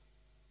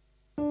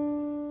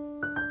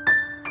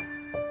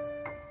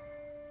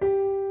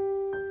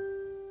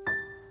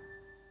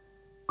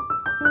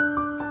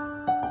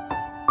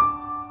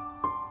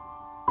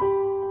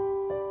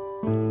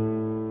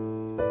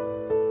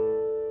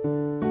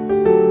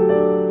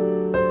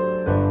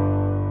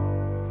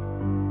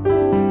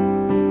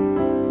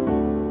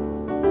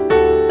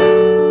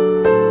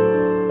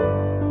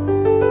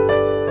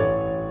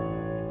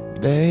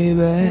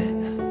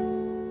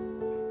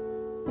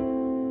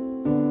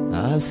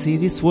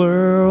this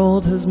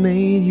world has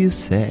made you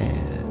sad.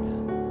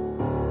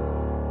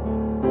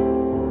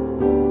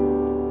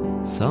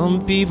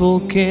 Some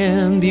people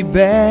can be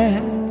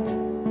bad.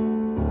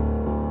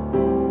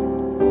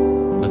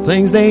 The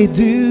things they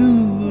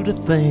do, the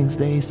things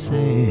they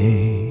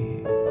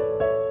say.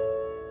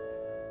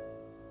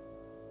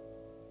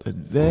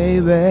 But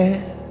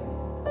baby,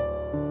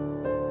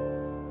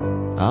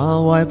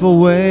 I'll wipe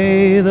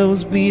away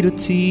those bitter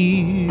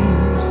tears.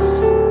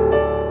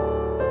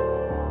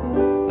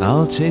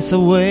 I'll chase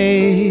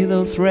away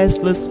those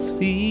restless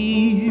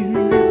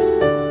fears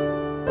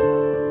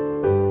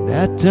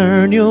that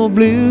turn your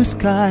blue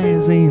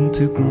skies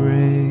into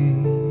gray.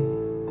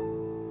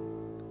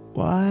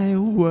 Why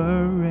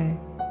worry?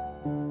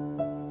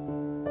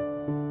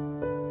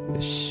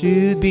 There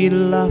should be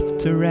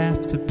laughter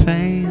after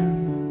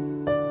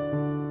pain.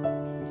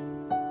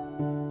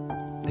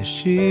 There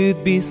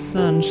should be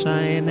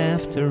sunshine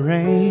after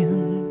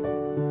rain.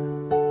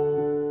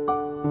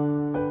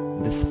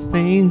 These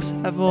things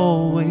have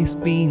always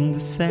been the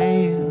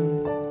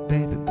same,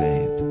 baby,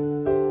 baby.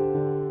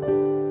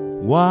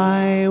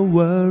 Why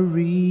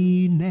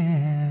worry now?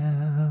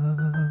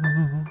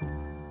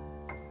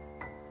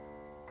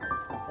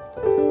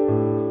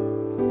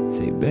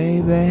 Say,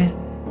 baby,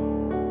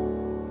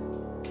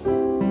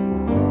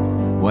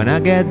 when I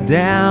get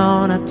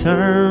down, I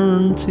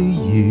turn to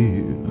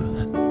you.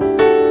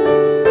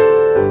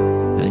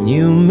 And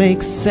you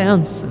make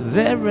sense of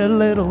every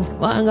little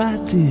thing I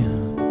do.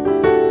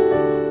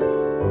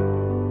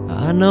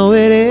 I know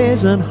it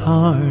isn't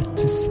hard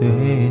to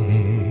say,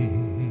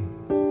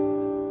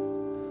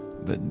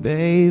 but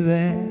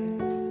baby,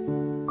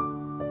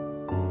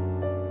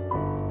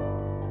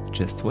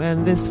 just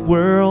when this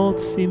world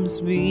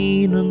seems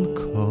mean and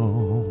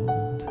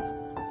cold,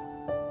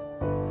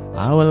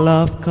 our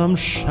love comes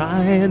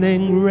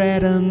shining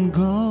red and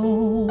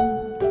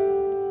gold,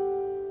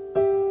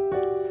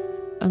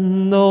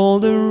 and all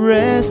the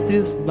rest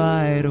is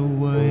by the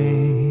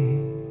way.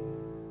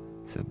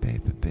 So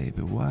baby,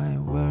 baby, why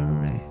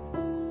worry?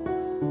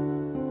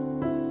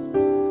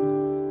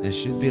 There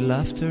should be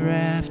laughter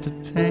after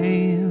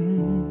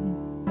pain.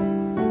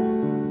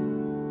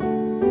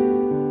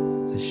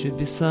 There should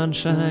be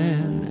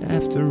sunshine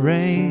after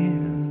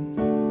rain.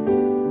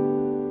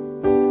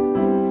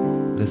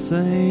 The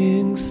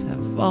things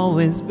have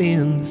always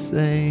been the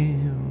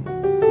same.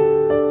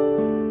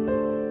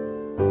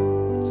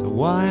 So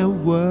why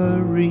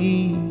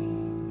worry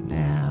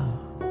now?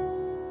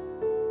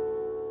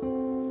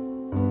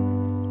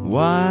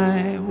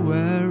 Why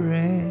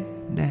worry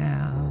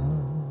now?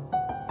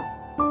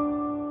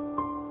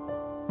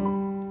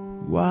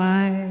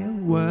 Why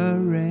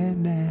worry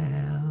now?